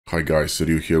Hi guys, Zen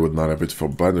UV here with another video for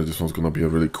Blender. This one's gonna be a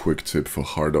really quick tip for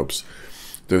HARDOPS.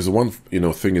 There's one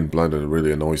thing in Blender that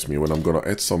really annoys me when I'm gonna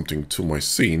add something to my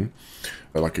scene,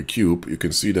 like a cube. You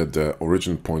can see that the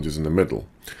origin point is in the middle,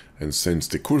 and since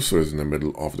the cursor is in the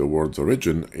middle of the word's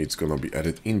origin, it's gonna be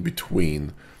added in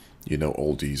between,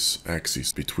 all these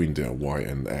axes between the Y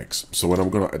and X. So when I'm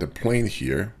gonna add a plane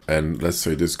here, and let's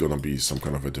say this is gonna be some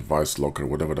kind of a device locker,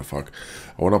 whatever the fuck,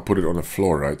 I wanna put it on the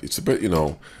floor, right? It's a bit,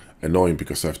 annoying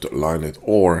because I have to align it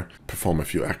or perform a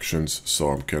few actions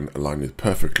so I can align it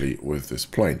perfectly with this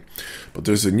plane. But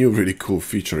there's a new really cool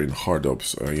feature in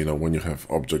HARDOPS, when you have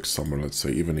objects somewhere, let's say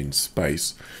even in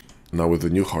space. Now with the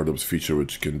new HARDOPS feature,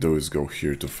 what you can do is go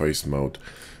here to face mode,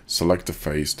 select the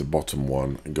face, the bottom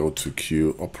one, and go to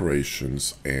Q,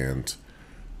 operations, and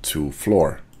to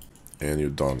floor. And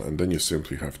you're done, and then you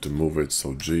simply have to move it,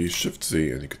 so G, Shift Z,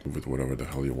 and you can move it whatever the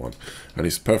hell you want, and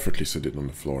it's perfectly seated on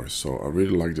the floor. So I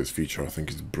really like this feature. I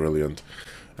think it's brilliant,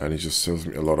 and it just saves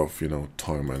me a lot of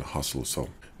time and hustle. So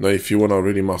now if you want to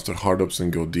really master HARDOPS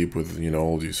and go deep with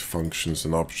all these functions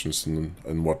and options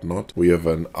and whatnot, we have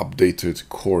an updated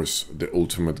course, the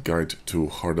ultimate guide to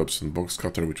HARDOPS and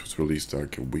BOXCUTTER, which was released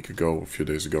like a few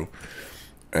days ago.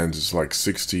 And it's like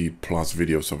 60 plus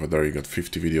videos over there. You got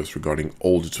 50 videos regarding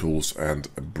all the tools and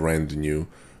a brand new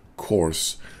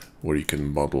course where you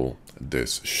can model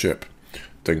this ship.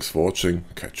 Thanks for watching.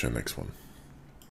 Catch you next one.